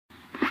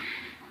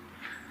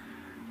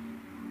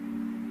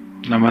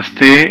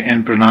Namaste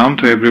and pranam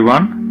to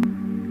everyone.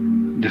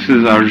 This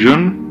is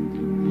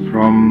Arjun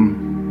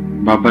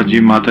from Babaji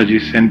Mataji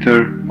Center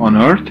on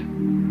Earth,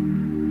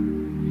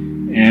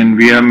 and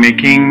we are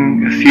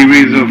making a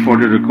series of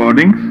audio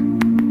recordings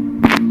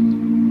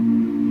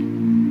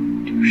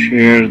to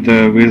share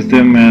the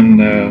wisdom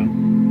and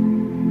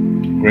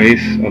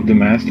grace of the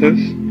Masters.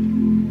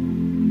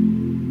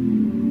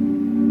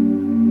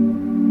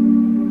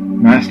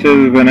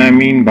 Masters, when I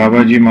mean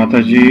Babaji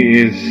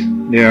Mataji,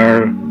 they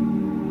are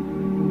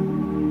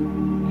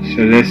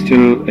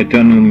celestial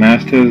eternal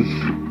masters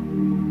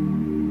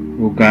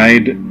who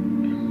guide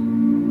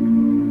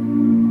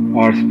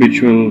our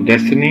spiritual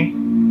destiny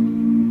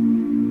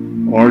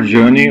or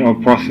journey or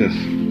process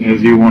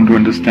as you want to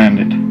understand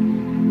it.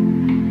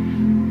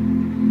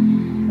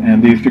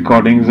 And these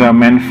recordings are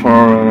meant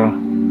for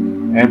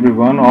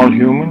everyone, all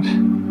humans,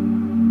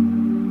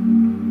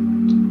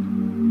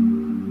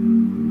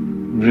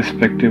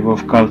 irrespective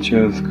of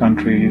cultures,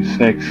 countries,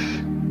 sex,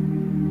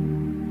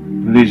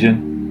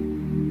 religion.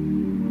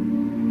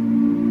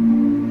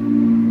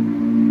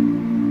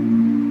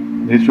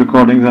 These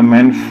recordings are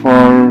meant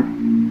for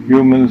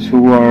humans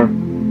who are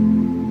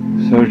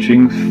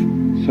searching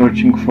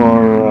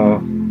for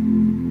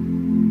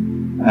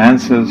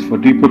answers for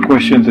deeper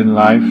questions in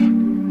life,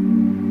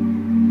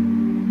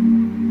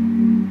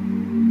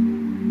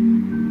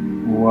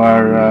 who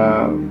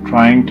are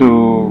trying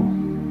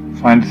to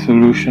find a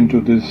solution to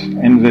this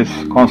endless,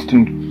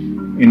 constant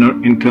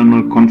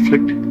internal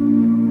conflict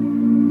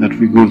that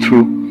we go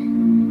through,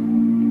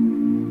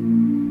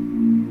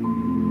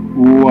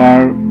 who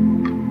are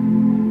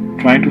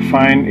trying to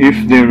find if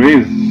there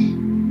is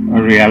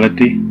a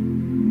reality,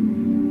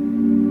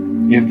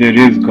 if there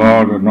is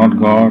God or not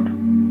God,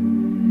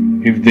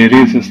 if there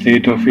is a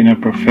state of inner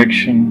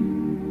perfection,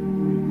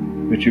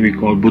 which we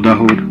call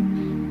Buddhahood,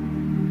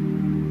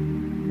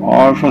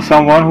 or for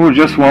someone who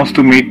just wants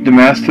to meet the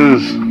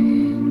Masters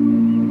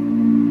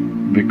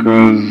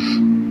because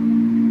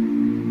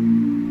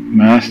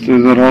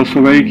Masters are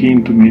also very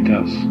keen to meet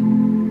us.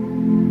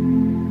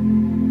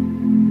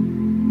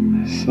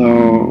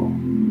 So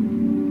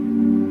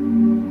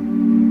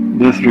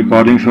these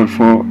recordings are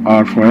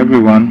for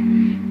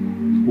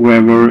everyone,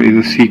 whoever is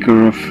a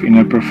seeker of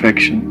inner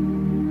perfection.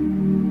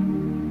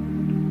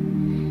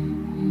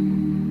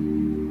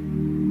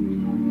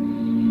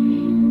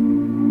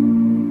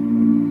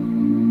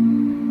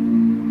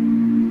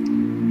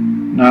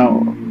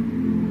 Now,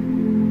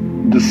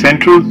 the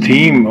central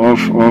theme of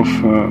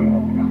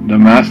the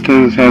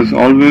Masters has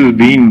always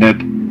been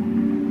that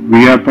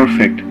we are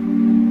perfect.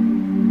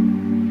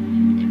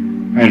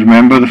 I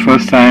remember the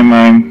first time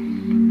I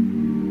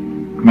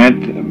met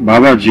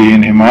Babaji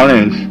in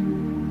Himalayas.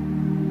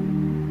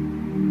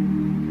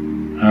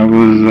 I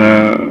was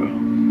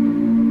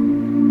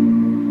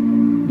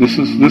this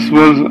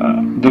was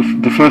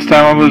the first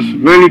time I was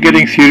really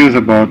getting serious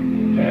about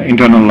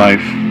internal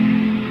life.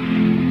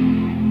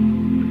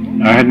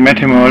 I had met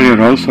him earlier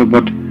also,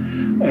 but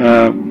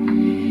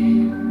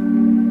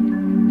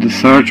the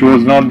search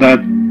was not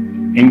that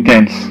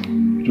intense.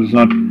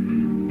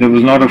 There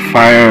was not a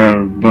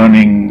fire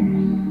burning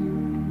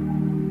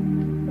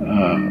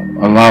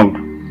aloud.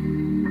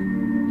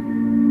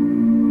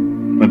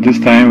 But this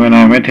time when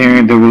I met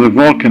him, there was a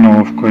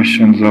volcano of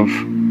questions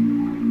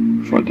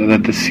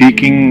that the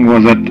seeking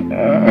was at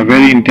a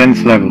very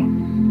intense level.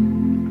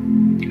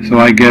 So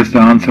I guess the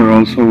answer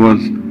also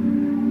was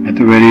at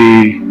a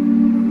very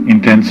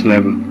intense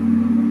level.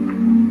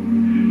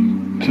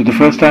 So the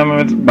first time I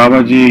met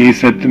Babaji, he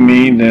said to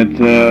me that,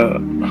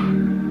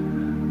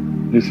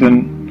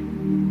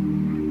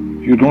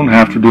 listen, you don't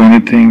have to do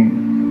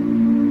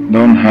anything,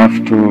 don't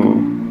have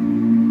to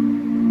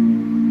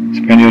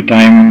spend your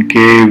time in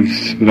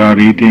caves without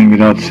eating,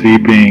 without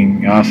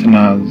sleeping,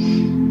 asanas,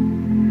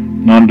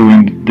 not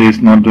doing this,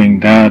 not doing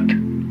that.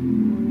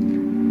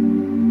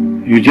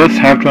 You just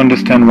have to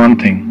understand one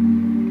thing.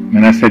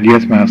 And I said,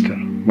 yes, Master.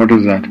 What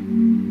is that?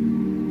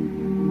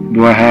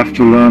 Do I have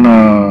to learn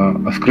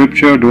a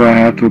scripture? Do I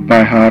have to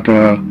by heart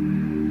a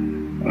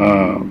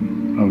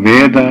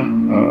Veda,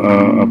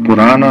 a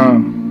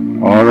Purana,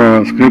 or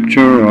a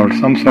scripture, or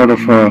some sort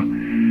of a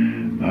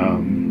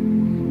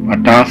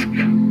task,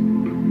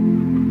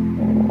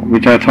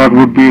 which I thought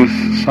would be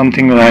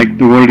something like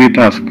the worldly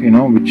task,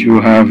 which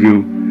you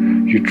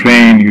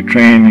train,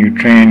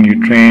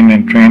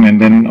 and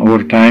then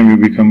over time you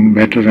become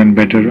better and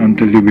better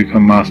until you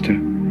become master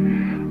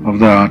of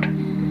the art.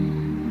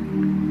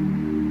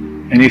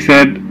 And he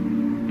said,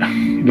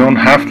 you don't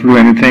have to do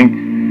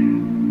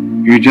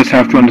anything, you just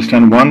have to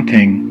understand one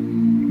thing,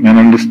 and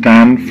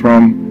understand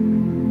from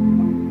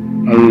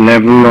a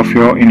level of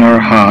your inner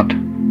heart,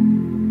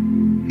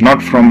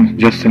 not from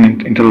just an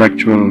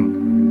intellectual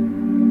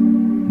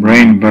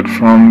brain, but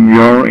from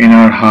your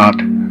inner heart.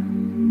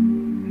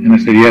 And I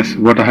said, yes,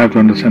 what I have to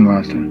understand,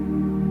 Master?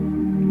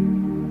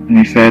 And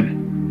he said,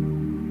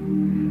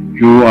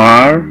 you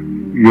are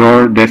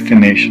your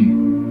destination.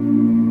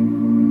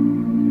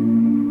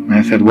 And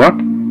I said, what?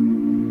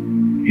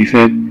 He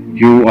said,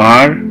 you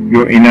are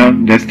your inner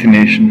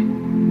destination.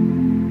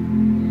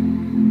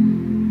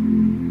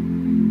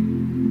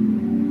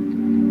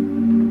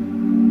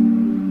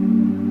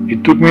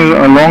 It took me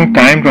a long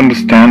time to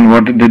understand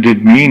what did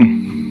it mean.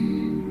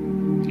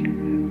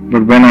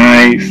 But when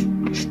I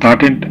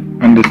started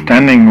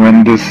understanding,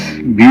 when this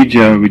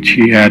bija which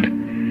he had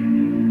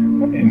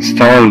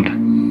installed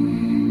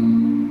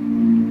in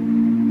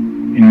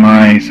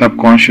my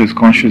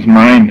conscious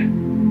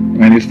mind,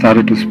 when it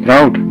started to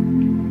sprout,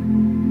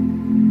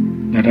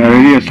 that I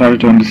really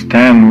started to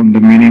understand the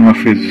meaning of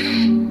his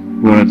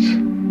words,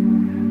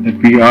 that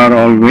we are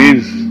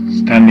always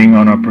standing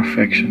on our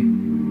perfection,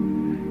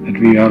 that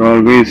we are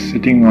always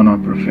sitting on our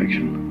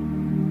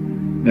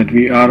perfection, that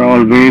we are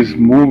always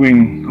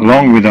moving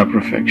along with our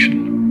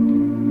perfection,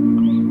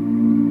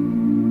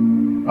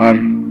 our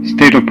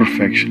state of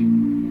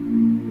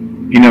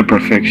perfection, inner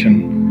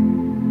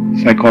perfection,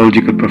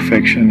 psychological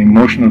perfection,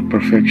 emotional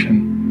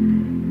perfection,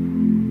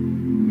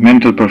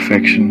 mental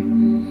perfection,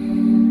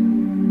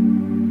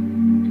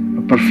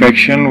 a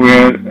perfection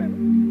where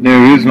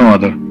there is no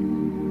other.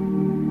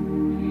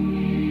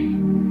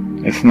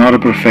 It's not a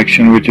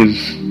perfection which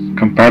is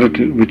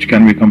comparative, which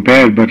can be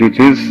compared, but it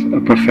is a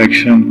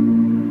perfection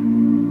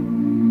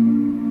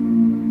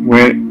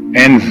where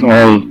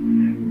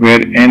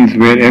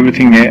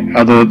everything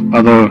other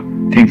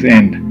things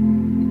end.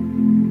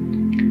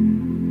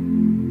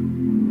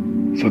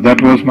 So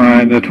that was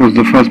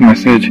the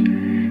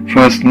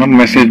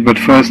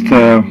first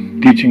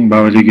teaching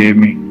Babaji gave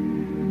me.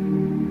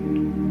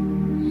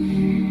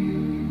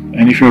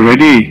 And if you're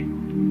ready,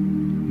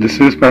 this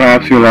is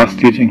perhaps your last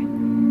teaching.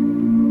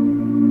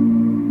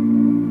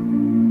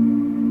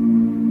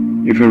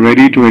 If you're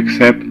ready to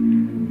accept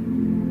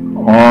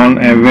on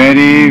a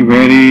very,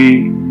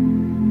 very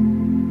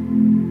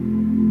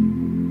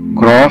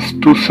gross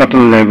to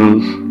subtle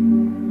levels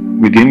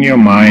within your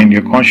mind,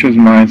 your conscious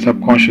mind,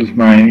 subconscious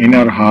mind,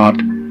 inner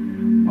heart,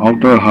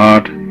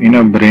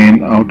 inner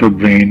brain, outer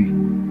brain,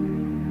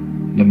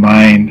 the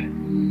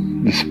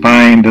mind, the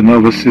spine, the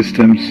nervous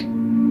systems,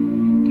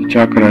 the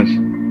chakras,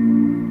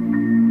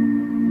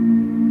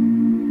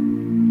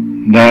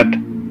 that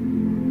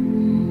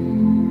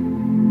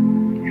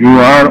you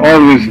are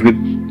always with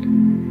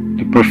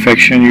the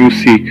perfection you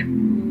seek,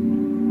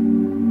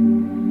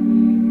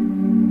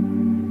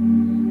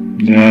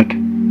 that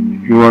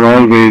you are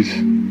always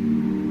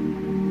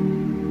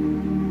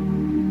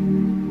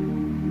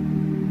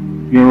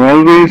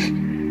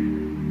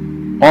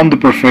on the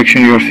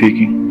perfection you are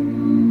seeking.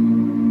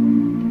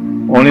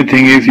 Only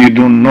thing is you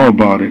don't know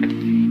about it.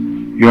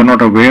 You are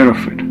not aware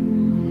of it.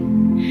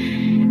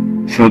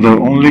 So the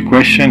only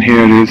question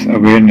here is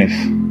awareness.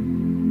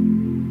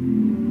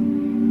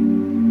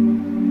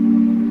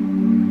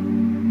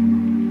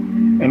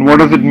 And what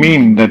does it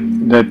mean that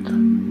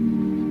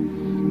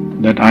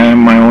I am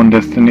my own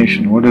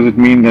destination? What does it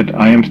mean that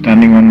I am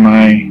standing on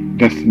my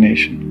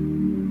destination?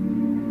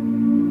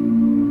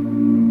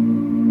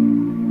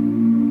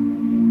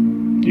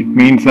 It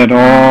means that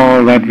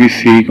all that we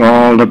seek,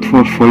 all that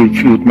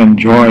fulfillment,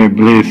 joy,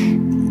 bliss,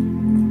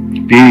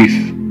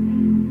 peace,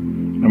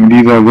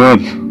 these are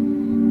words.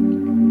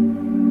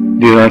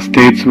 These are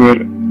states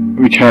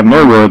which have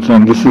no words,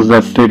 and this is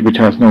that state which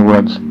has no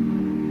words,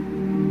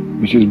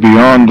 which is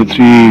beyond the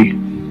three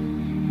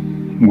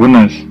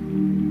gunas,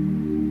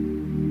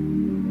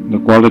 the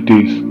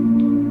qualities,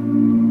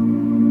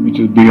 which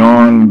is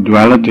beyond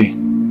duality.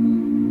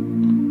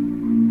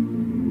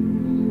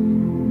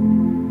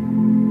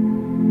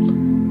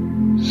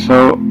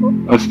 So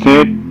a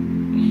state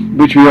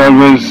which we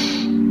always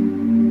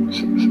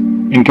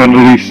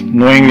internally,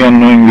 knowingly,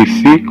 unknowingly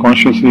seek,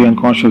 consciously,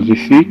 unconsciously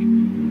seek,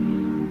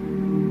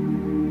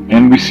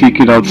 and we seek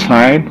it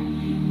outside,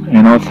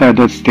 and outside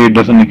that state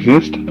doesn't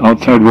exist.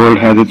 Outside world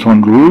has its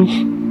own rules.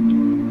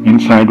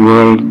 Inside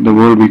world, the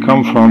world we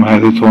come from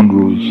has its own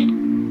rules.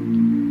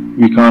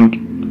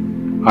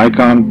 I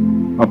can't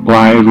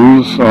apply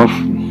rules of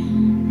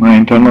my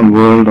internal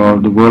world or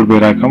the world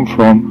where I come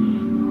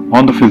from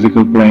on the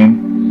physical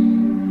plane.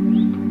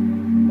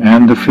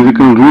 And the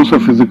physical rules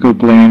of physical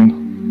plane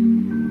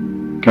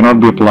cannot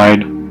be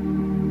applied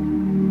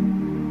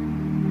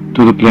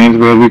to the planes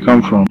where we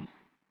come from.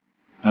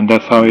 And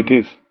that's how it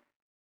is.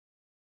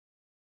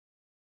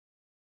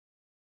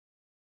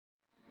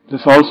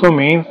 This also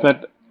means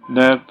that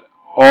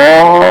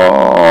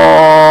all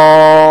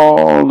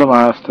the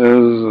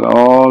masters,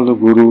 all the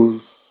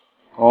gurus,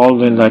 all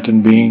the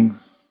enlightened beings,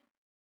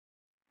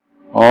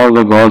 all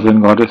the gods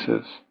and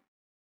goddesses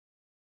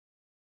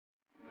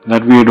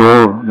that we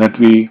adore, that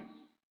we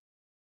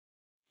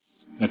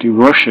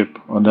worship,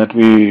 or that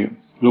we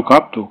look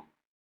up to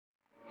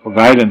for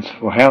guidance,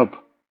 for help,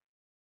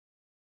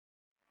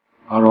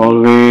 are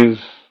always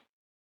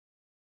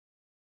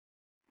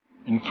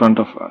in front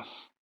of us.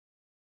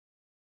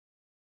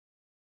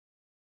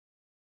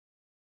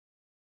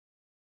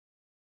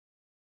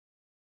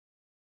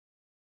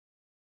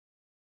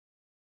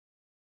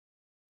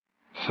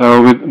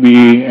 So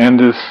we end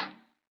this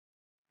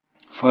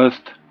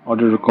first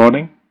audio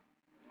recording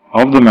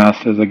of the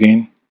Masters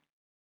again.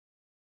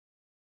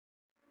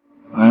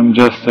 I am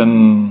just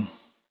an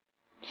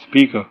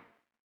speaker.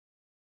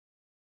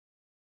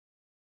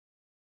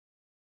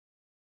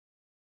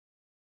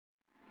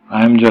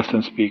 I am just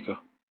a speaker.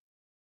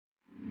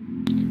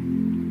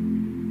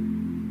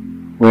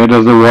 Where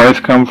does the voice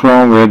come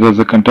from? Where does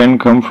the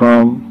content come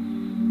from?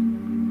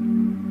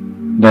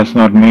 That's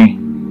not me.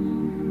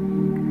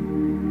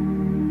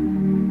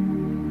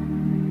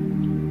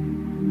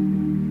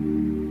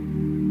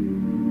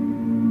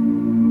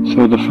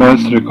 So the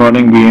first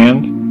recording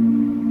began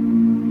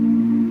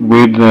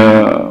with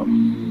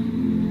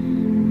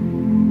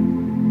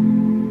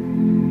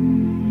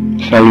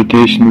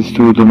salutations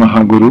to the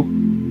Mahaguru,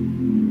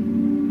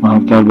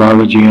 Mahavatar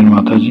Babaji and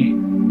Mataji,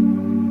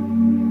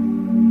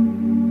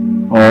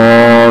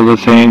 all the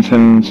saints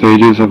and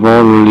sages of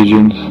all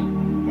religions,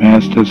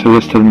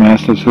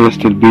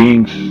 celestial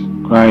beings,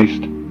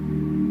 Christ.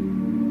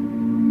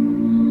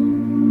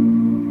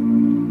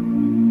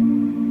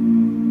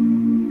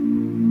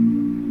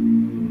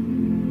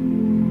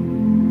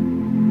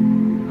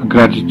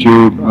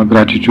 Our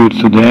gratitude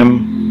to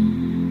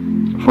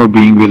them for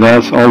being with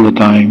us all the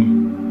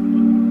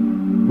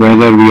time,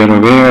 whether we are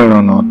aware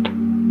or not.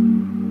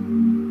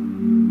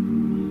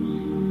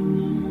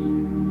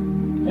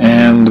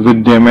 And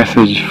with their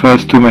message,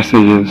 first two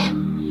messages,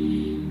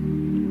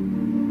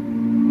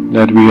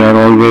 that we are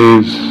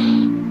always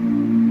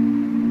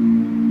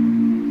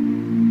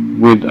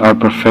with our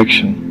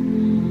perfection,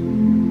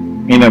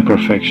 inner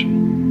perfection.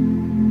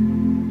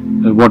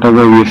 That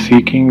whatever we are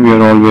seeking, we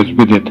are always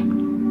with it.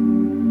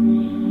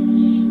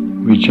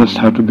 We just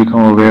have to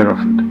become aware of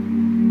it.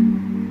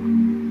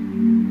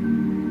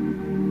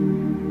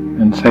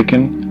 And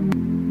second,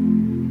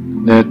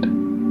 that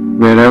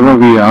wherever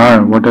we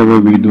are, whatever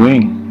we are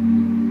doing,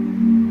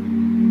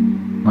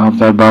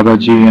 Mahavatar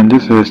Babaji and the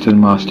Celestial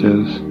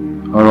Masters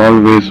are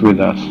always with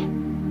us.